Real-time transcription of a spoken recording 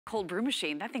Cold brew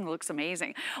machine. That thing looks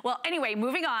amazing. Well, anyway,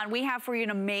 moving on, we have for you an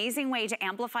amazing way to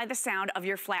amplify the sound of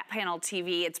your flat panel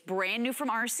TV. It's brand new from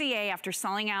RCA after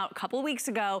selling out a couple of weeks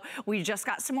ago. We just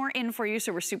got some more in for you,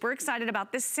 so we're super excited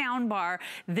about this Soundbar.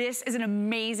 This is an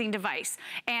amazing device.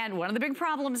 And one of the big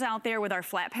problems out there with our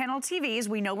flat panel TVs,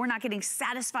 we know we're not getting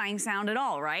satisfying sound at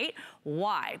all, right?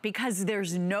 Why? Because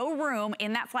there's no room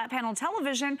in that flat panel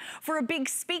television for a big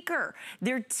speaker.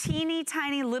 They're teeny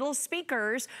tiny little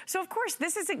speakers. So of course,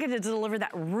 this isn't going to deliver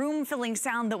that room-filling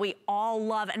sound that we all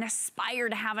love and aspire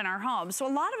to have in our homes. So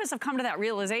a lot of us have come to that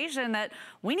realization that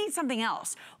we need something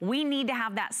else. We need to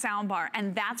have that sound bar,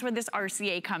 and that's where this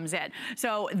RCA comes in.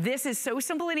 So this is so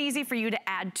simple and easy for you to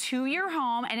add to your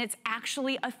home, and it's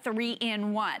actually a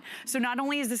 3-in-1. So not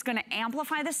only is this going to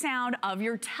amplify the sound of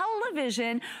your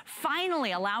television,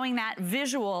 finally allowing that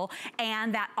visual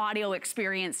and that audio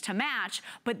experience to match,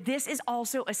 but this is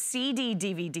also a CD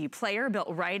DVD player built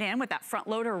right in with that front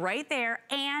loader right there,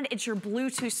 and it's your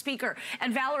Bluetooth speaker.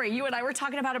 And Valerie, you and I were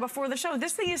talking about it before the show.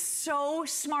 This thing is so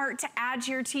smart to add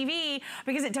to your TV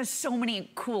because it does so many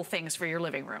cool things for your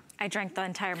living room. I drank the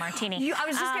entire martini. I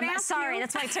was just going to ask sorry, you.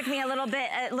 That's why it took me a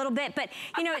little bit. But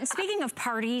you know, speaking of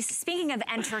parties, speaking of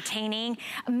entertaining,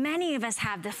 many of us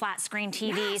have the flat screen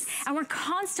TVs, yes, and we're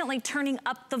constantly turning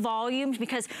up the volume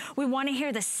because we want to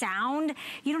hear the sound.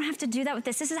 You don't have to do that with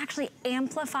this. This is actually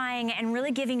amplifying and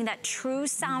really giving that true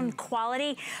sound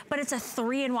quality, but it's a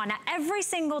 3-in-1. Now, every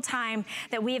single time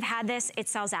that we have had this, it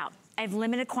sells out. I have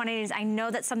limited quantities. I know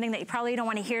that's something that you probably don't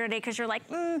want to hear today because you're like,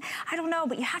 I don't know,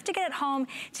 but you have to get it home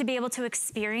to be able to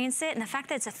experience it. And the fact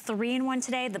that it's a 3-in-1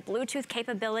 today, the Bluetooth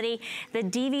capability, the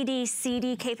DVD,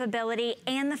 CD capability,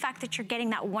 and the fact that you're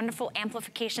getting that wonderful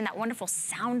amplification, that wonderful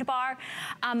sound bar.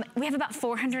 We have about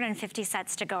 450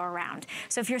 sets to go around.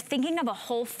 So if you're thinking of a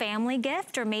whole family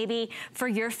gift, or maybe for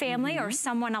your family or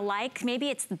someone alike, maybe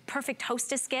it's the perfect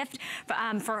hostess gift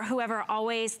for whoever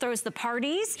always throws the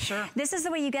parties. Sure. This is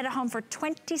the way you get it home for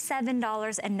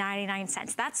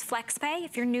 $27.99. That's FlexPay.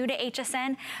 If you're new to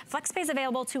HSN, FlexPay is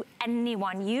available to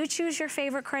anyone. You choose your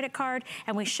favorite credit card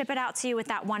and we ship it out to you with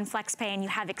that one FlexPay, and you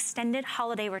have extended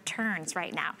holiday returns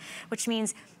right now, which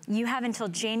means you have until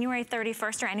January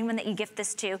 31st, or anyone that you gift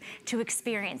this to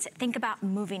experience it. Think about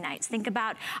movie nights. Think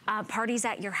about parties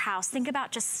at your house. Think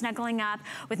about just snuggling up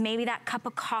with maybe that cup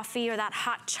of coffee or that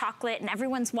hot chocolate, and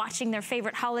everyone's watching their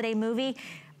favorite holiday movie,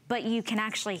 but you can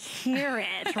actually hear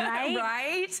it, right?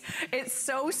 Right? It's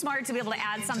so smart to be able to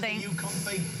add something.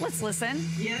 Let's listen.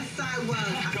 Yes, I will.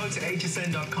 Go to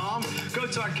hsn.com, go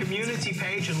to our community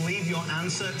page and leave your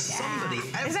answer. Somebody,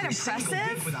 is that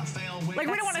impressive? Like,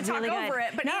 we don't want to talk over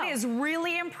it, but it is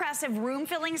really impressive,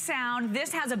 room-filling sound.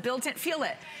 This has a built-in, feel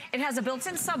it. It has a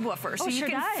built-in subwoofer, so you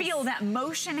can feel that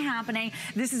motion happening.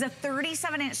 This is a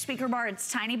 37-inch speaker bar.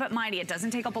 It's tiny but mighty. It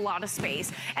doesn't take up a lot of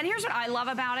space. And here's what I love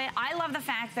about it. I love the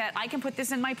fact that I can put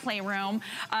this in my playroom.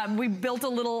 We built a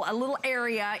little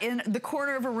area in the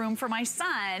corner of a room for my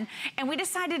son, and we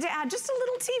decided to add just a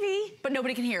little TV, but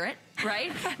nobody can hear it,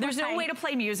 right? There's no way to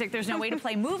play music. There's no way to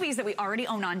play movies that we already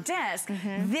own on disc.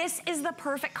 This is the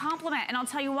perfect complement, and I'll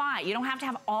tell you why. You don't have to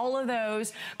have all of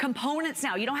those components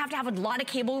now. You don't have to have a lot of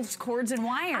cables, cords, and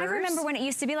wires. I remember when it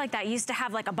used to be like that. You used to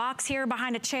have like a box here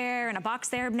behind a chair and a box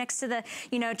there next to the,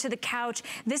 to the couch.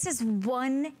 This is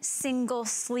one single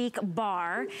sleek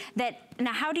bar that,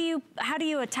 now how do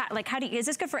you attach, like is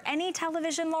this good for any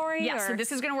television, Lori? Yes, so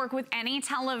this is gonna work with any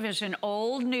television,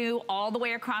 old, new, all the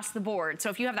way across the board. So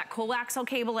if you have that coaxial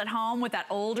cable at home with that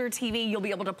older TV, you'll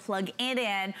be able to plug it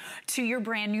in to your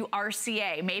brand new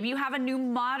RCA. Maybe you have a new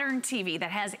modern TV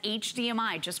that has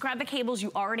HDMI. Just grab the cables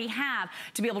you already have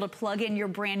to be able to plug in your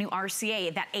brand new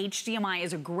RCA. That HDMI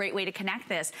is a great way to connect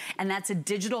this, and that's a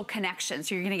digital connection,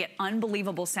 so you're gonna get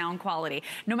unbelievable sound quality.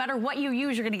 No matter what you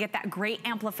use, you're gonna get that great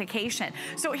amplification.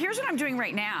 So here's what I'm doing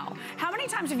right now. How many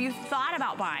times have you thought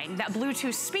about buying that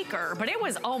Bluetooth speaker, but it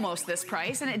was almost this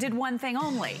price and it did one thing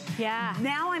only? Yeah.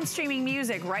 Now I'm streaming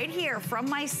music right here from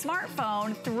my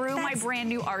smartphone through my brand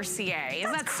new RCA.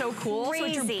 Isn't that so cool?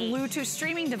 Crazy. So it's your Bluetooth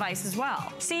streaming device as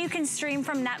well. So you can stream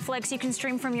from Netflix, you can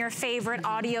stream from your favorite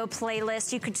audio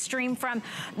playlist, you could stream from,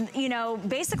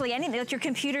 basically anything, like your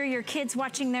computer, your kids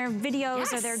watching their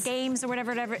videos or their games or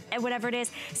whatever it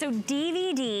is. So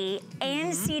DVD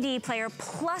and CD player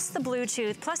plus the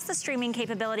Bluetooth plus the streaming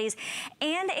capabilities,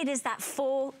 and it is that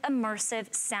full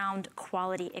immersive sound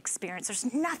quality experience.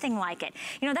 There's nothing like it.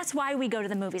 That's why we go to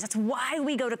the movies. That's why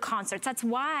we go to concerts. That's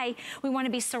why we want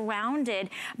to be surrounded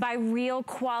by real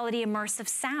quality immersive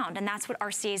sound, and that's what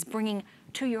RCA is bringing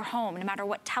to your home, no matter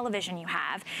what television you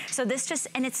have. So this just,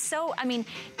 and it's so, I mean,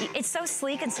 it's so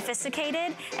sleek and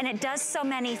sophisticated, and it does so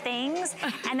many things,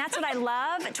 and that's what I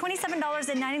love.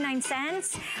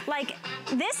 $27.99. Like,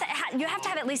 this, you have to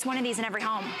have at least one of these in every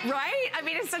home. Right? I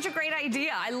mean, it's such a great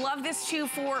idea. I love this too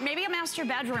for maybe a master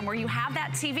bedroom where you have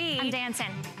that TV. I'm dancing.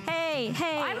 Hey,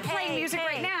 hey, I'm playing music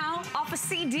right now off a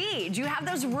CD. Do you have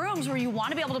those rooms where you want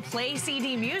to be able to play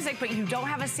CD music, but you don't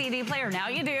have a CD player? Now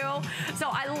you do. So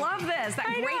I love this. That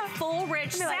great full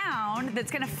rich sound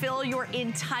that's going to fill your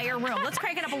entire room. Let's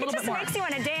crank it up a little bit more. It just makes you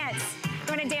want to dance.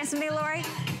 You want to dance with me, Lori?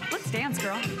 Let's dance,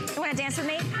 girl. You want to dance with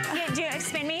me? Do you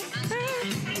spin me?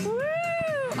 Woo!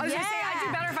 I was going to say, I'd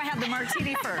do better if I had the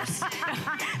martini first.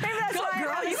 Maybe that's Go, why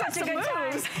girl, you got such a good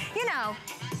moves. time. You know,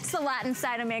 it's the Latin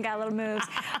side of me. I got little moves.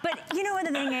 But you know what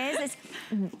the thing is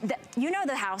you know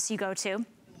the house you go to,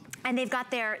 and they've got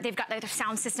their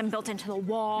sound system built into the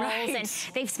walls, and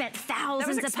they've spent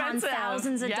thousands upon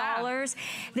thousands of dollars.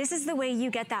 This is the way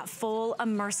you get that full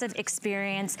immersive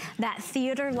experience, that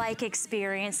theater-like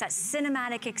experience, that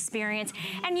cinematic experience,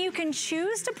 and you can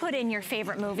choose to put in your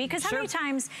favorite movie, because how many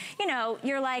times, you know,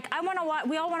 you're like,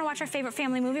 we all want to watch our favorite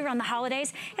family movie around the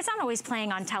holidays. It's not always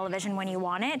playing on television when you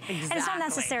want it, and it's not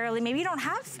necessarily, maybe you don't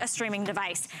have a streaming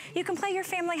device. You can play your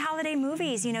family holiday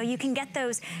movies, you know, you can get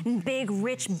those big,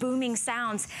 rich, booming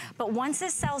sounds, but once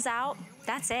this sells out,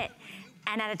 that's it.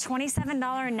 And at a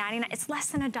 $27.99, it's less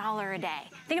than $1 a day.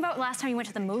 Think about last time you went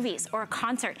to the movies or a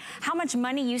concert. How much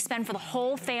money you spend for the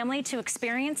whole family to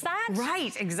experience that?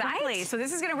 Right, exactly. Right? So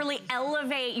this is gonna really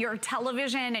elevate your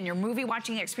television and your movie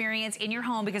watching experience in your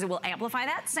home because it will amplify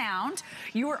that sound.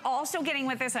 You are also getting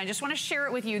with this, and I just wanna share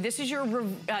it with you, this is your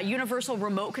universal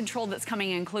remote control that's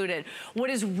coming included. What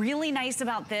is really nice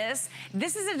about this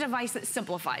is a device that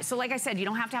simplifies. So like I said, you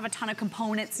don't have to have a ton of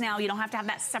components now. You don't have to have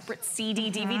that separate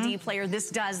CD, DVD player. This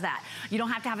does that. You don't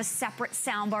have to have a separate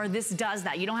soundbar. This does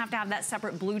that. You don't have to have that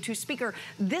separate Bluetooth speaker.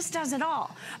 This does it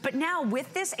all. But now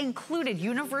with this included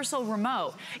universal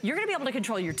remote, you're gonna be able to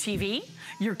control your TV,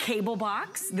 your cable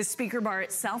box, the speaker bar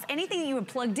itself, anything that you have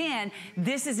plugged in,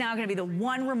 this is now gonna be the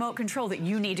one remote control that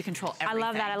you need to control everything. I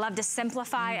love that. I love to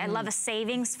simplify. I love a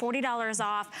savings, $40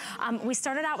 off. We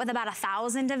started out with about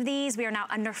 1,000 of these. We are now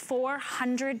under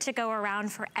 400 to go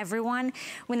around for everyone.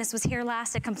 When this was here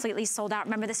last, it completely sold out.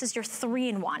 Remember, this is your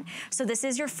 3-in-1. So this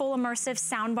is your full immersive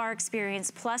soundbar experience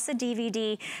plus a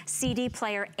DVD, CD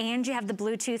player, and you have the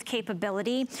Bluetooth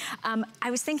capability.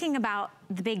 I was thinking about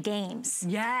the big games.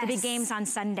 Yes. The big games on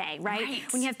Sunday, right?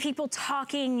 When you have people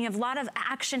talking, you have a lot of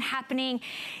action happening,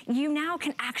 you now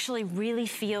can actually really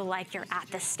feel like you're at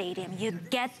the stadium. You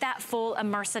get that full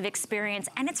immersive experience,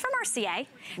 and it's from RCA.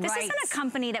 This isn't a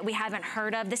company that we haven't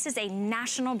heard of. This is a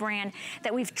national brand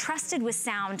that we've trusted with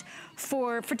sound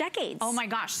for decades. Oh my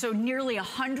gosh, so nearly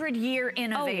 100-year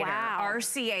innovator,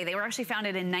 RCA. They were actually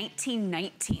founded in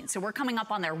 1919. So we're coming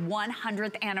up on their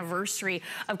 100th anniversary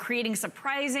of creating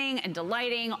surprising and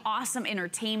delighting, awesome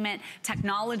entertainment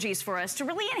technologies for us to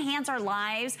really enhance our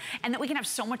lives and that we can have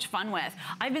so much fun with.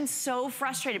 I've been so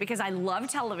frustrated because I love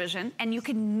television and you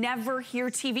can never hear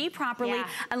TV properly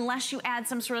unless you add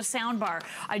some sort of sound bar.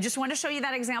 I just want to show you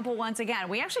that example once again.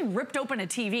 We actually ripped open a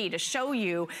TV to show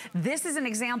you this is an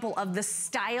example of the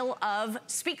style of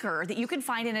speaker that you can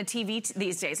find in a TV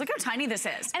these days. Look how tiny this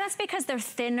is. And that's because they're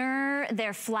thinner,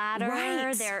 they're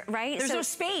flatter, they're, There's no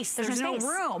space, there's no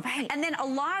room. And then a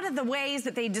lot of the ways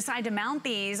that they decide to mount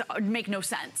these make no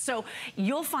sense. So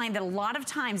you'll find that a lot of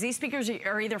times these speakers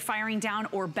are either firing down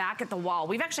or back at the wall.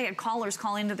 We've actually had callers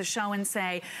call into the show and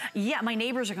say, yeah, my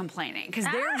neighbors are complaining because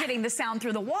they're getting the sound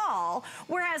through the wall,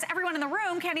 whereas everyone in the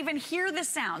room can't even hear the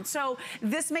sound. So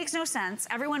this makes no sense.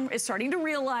 Everyone is starting to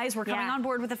realize we're coming on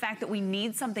board with the fact that we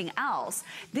need something else.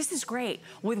 This is great.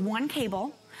 With one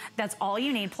cable, that's all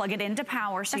you need. Plug it into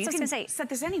power so you can set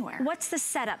this anywhere. What's the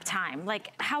setup time?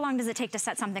 Like, how long does it take to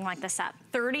set something like this up?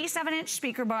 37-inch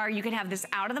speaker bar. You can have this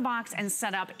out of the box and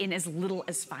set up in as little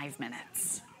as 5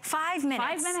 minutes. 5 minutes.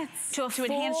 5 minutes to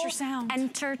enhance your sound.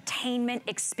 Entertainment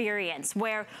experience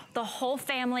where the whole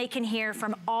family can hear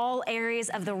from all areas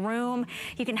of the room.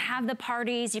 You can have the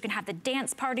parties, you can have the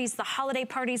dance parties, the holiday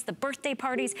parties, the birthday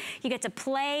parties. You get to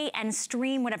play and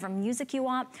stream whatever music you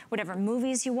want, whatever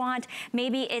movies you want.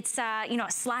 Maybe it's you know,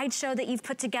 a slideshow that you've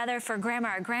put together for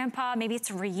grandma or grandpa. Maybe it's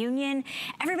a reunion.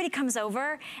 Everybody comes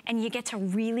over and you get to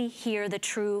really hear the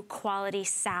true quality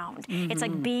sound. It's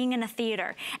like being in a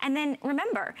theater. And then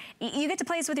remember, soundbar. You get to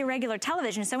play this with your regular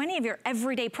television, so any of your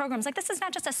everyday programs, like this is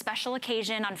not just a special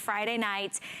occasion on Friday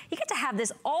nights. You get to have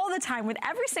this all the time with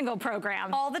every single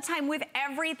program. All the time with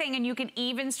everything, and you can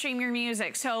even stream your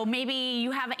music. So maybe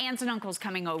you have aunts and uncles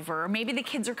coming over, or maybe the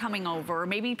kids are coming over, or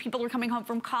maybe people are coming home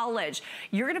from college.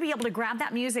 You're gonna be able to grab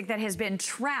that music that has been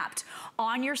trapped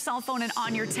on your cell phone and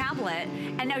on your tablet,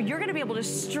 and now you're gonna be able to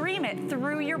stream it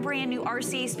through your brand new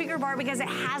RCA speaker bar because it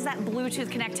has that Bluetooth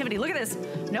connectivity. Look at this,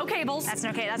 no cables. That's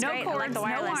okay, that's no great. cords, I like the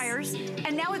wireless. no wires,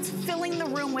 and now it's filling the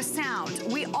room with sound.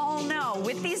 We all know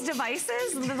with these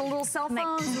devices, the little cell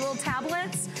phones, the little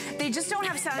tablets, they just don't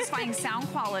have satisfying sound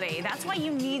quality. That's why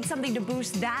you need something to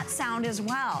boost that sound as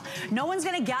well. No one's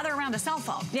gonna gather around a cell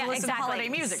phone to listen to holiday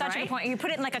music, Such right? a good point. You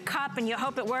put it in like a cup and you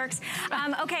hope it works.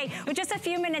 Okay, with just a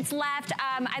few minutes left,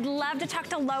 I'd love to talk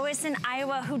to Lois in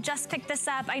Iowa who just picked this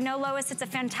up. I know, Lois, it's a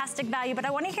fantastic value, but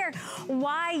I want to hear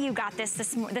why you got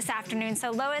this afternoon.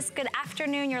 So Lois, good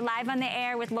afternoon. You're live on the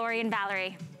air with Lori and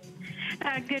Valerie.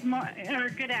 Good morning, or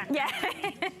good afternoon.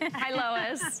 Yeah. Hi,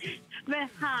 Lois. But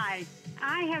hi,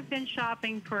 I have been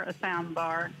shopping for a sound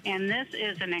bar, and this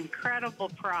is an incredible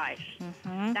price.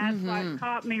 That's what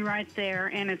caught me right there,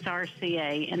 and it's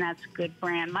RCA, and that's a good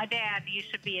brand. My dad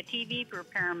used to be a TV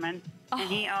repairman, and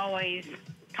he always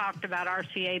talked about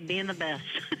RCA being the best.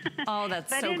 Oh,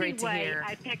 that's so great to hear.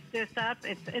 But anyway, I picked this up.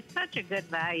 It's such a good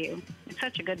value. It's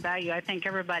such a good value. I think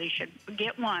everybody should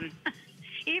get one.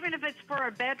 Even if it's for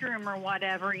a bedroom or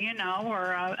whatever, you know,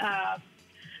 or a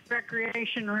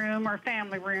recreation room or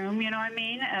family room, you know what I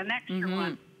mean? An extra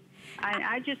one.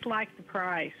 I just like the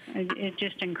price. It's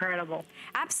just incredible.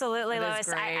 Absolutely,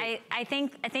 Lois. I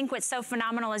think what's so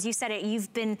phenomenal is you said it.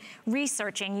 You've been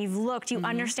researching, you've looked, you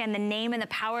understand the name and the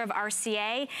power of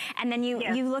RCA, and then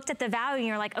you looked at the value and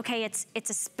you're like, okay, it's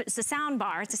a sound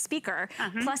bar, it's a speaker,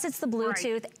 plus it's the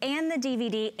Bluetooth and the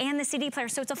DVD and the CD player,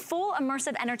 so it's a full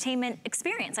immersive entertainment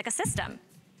experience, like a system.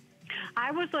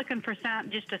 I was looking for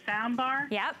just a sound bar.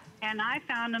 Yep. And I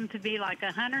found them to be like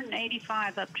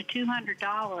 $185 up to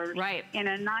 $200. Right. In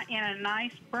a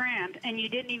nice brand, and you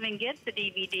didn't even get the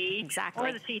DVD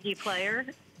or the CD player.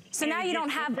 So now you don't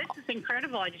have... This is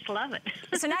incredible. I just love it.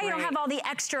 So now you don't have all the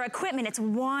extra equipment. It's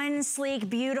one sleek,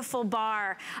 beautiful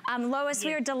bar. Lois,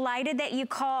 we are delighted that you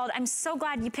called. I'm so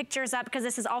glad you picked yours up because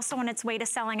this is also on its way to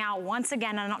selling out once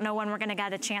again. I don't know when we're going to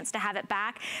get a chance to have it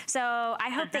back. So I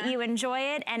hope that you enjoy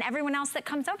it, and everyone else that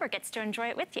comes over gets to enjoy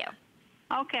it with you.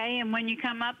 Okay, and when you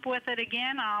come up with it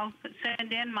again, I'll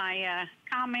send in my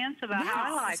comments about how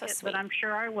I like it, but I'm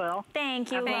sure I will.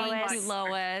 Thank you, Lois. Thank you,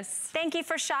 Lois. Thank you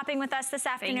for shopping with us this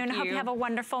afternoon. I hope you have a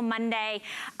wonderful Monday.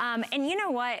 And you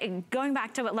know what? Going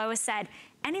back to what Lois said,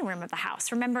 any room of the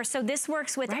house. Remember, so this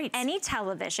works with any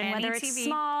television, whether it's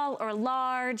small or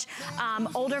large,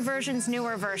 older versions,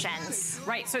 newer versions.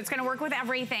 Right, so it's gonna work with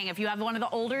everything. If you have one of the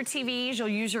older TVs, you'll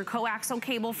use your coaxial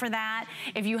cable for that.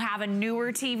 If you have a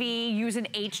newer TV, use an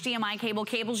HDMI cable.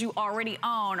 Cables you already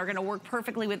own are gonna work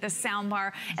perfectly with this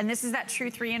soundbar, and this is that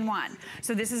true 3-in-1.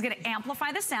 So this is gonna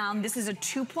amplify the sound. This is a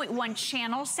 2.1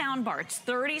 channel soundbar. It's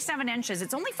 37 inches.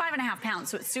 It's only 5.5 pounds,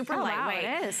 so it's super lightweight.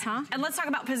 Wow, it is, huh? And let's talk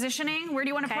about positioning. Where do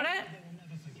you want to put it?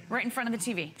 Right in front of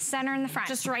the TV. Center in the front.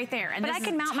 Just right there. And but I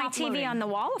can mount my TV on the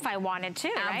wall if I wanted to,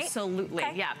 right? Absolutely,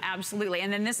 yeah, absolutely.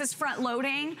 And then this is front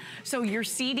loading. So your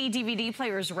CD, DVD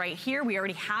player is right here. We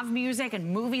already have music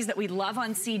and movies that we love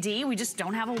on CD. We just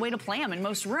don't have a way to play them in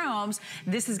most rooms.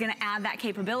 This is gonna add that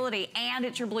capability, and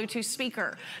it's your Bluetooth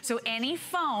speaker. So any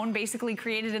phone basically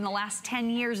created in the last 10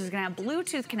 years is gonna have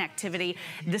Bluetooth connectivity.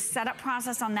 The setup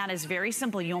process on that is very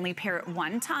simple. You only pair it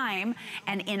one time,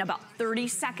 and in about 30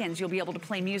 seconds, you'll be able to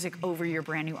play music over your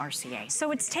brand new RCA. So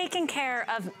it's taking care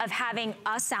of having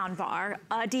a sound bar,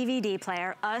 a DVD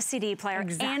player, a CD player,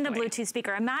 and a Bluetooth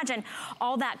speaker. Imagine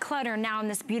all that clutter now in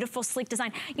this beautiful, sleek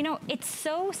design. You know, it's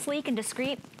so sleek and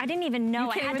discreet, I didn't even know.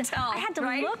 I had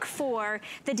to look for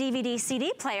the DVD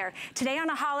CD player. Today on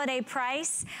a holiday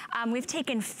price, we've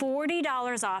taken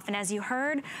 $40 off, and as you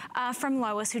heard from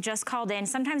Lois, who just called in,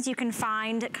 sometimes you can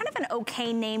find kind of an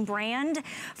okay name brand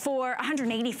for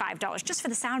 $185 just for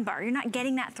the sound bar. You're not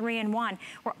getting that 3-in-1.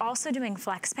 We're also doing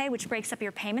FlexPay, which breaks up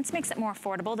your payments, makes it more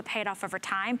affordable to pay it off over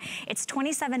time. It's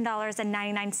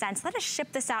 $27.99. Let us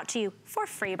ship this out to you for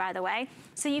free, by the way,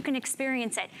 so you can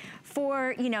experience it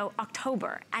for, you know,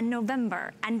 October and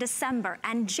November and December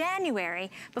and January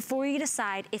before you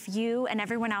decide if you and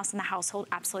everyone else in the household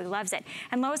absolutely loves it.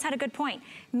 And Lois had a good point.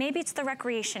 Maybe it's the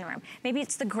recreation room. Maybe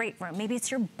it's the great room. Maybe it's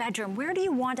your bedroom. Where do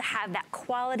you want to have that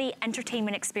quality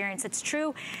entertainment experience? It's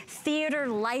true theater,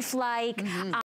 lifelike,